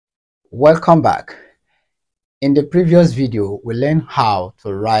Welcome back. In the previous video, we learned how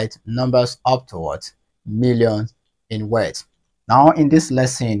to write numbers up to what? Millions in words. Now in this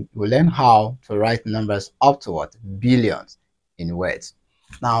lesson, we learn how to write numbers up to what? Billions in words.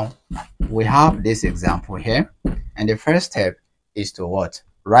 Now we have this example here, and the first step is to what?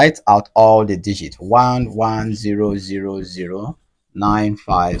 Write out all the digits 1 1 0 0 0 9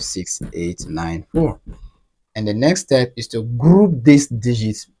 5 6 8 9 4. And the next step is to group these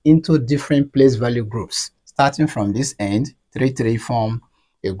digits into different place value groups. Starting from this end, 3 3 form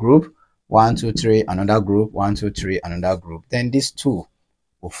a group, 1 2 3 another group, 1 2 3 another group. Then these two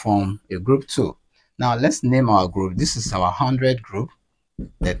will form a group 2. Now let's name our group. This is our 100 group,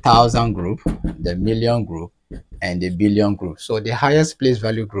 the 1000 group, the million group, and the billion group. So the highest place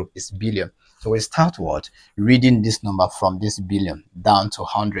value group is billion. So we start what? Reading this number from this billion down to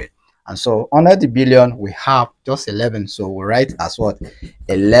 100. And so under the billion, we have just 11. So we write as what?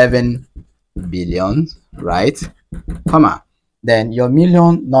 11 billion, right? Comma. Then your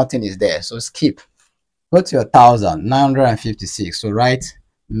million, nothing is there. So skip. Go to your 1000, 956. So write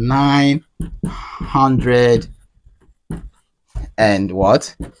 900 and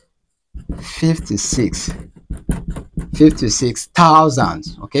what?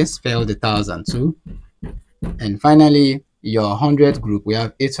 56,000. Okay, spell the thousand too. And finally, your 100 group, we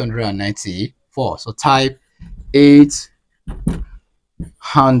have 894. So type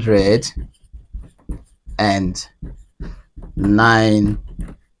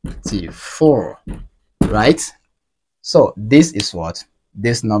 894, right? So this is what?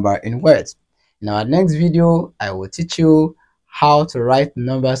 This number in words. In our next video, I will teach you how to write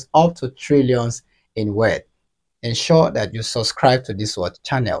numbers up to trillions in word. Ensure that you subscribe to this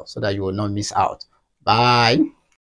channel so that you will not miss out. Bye.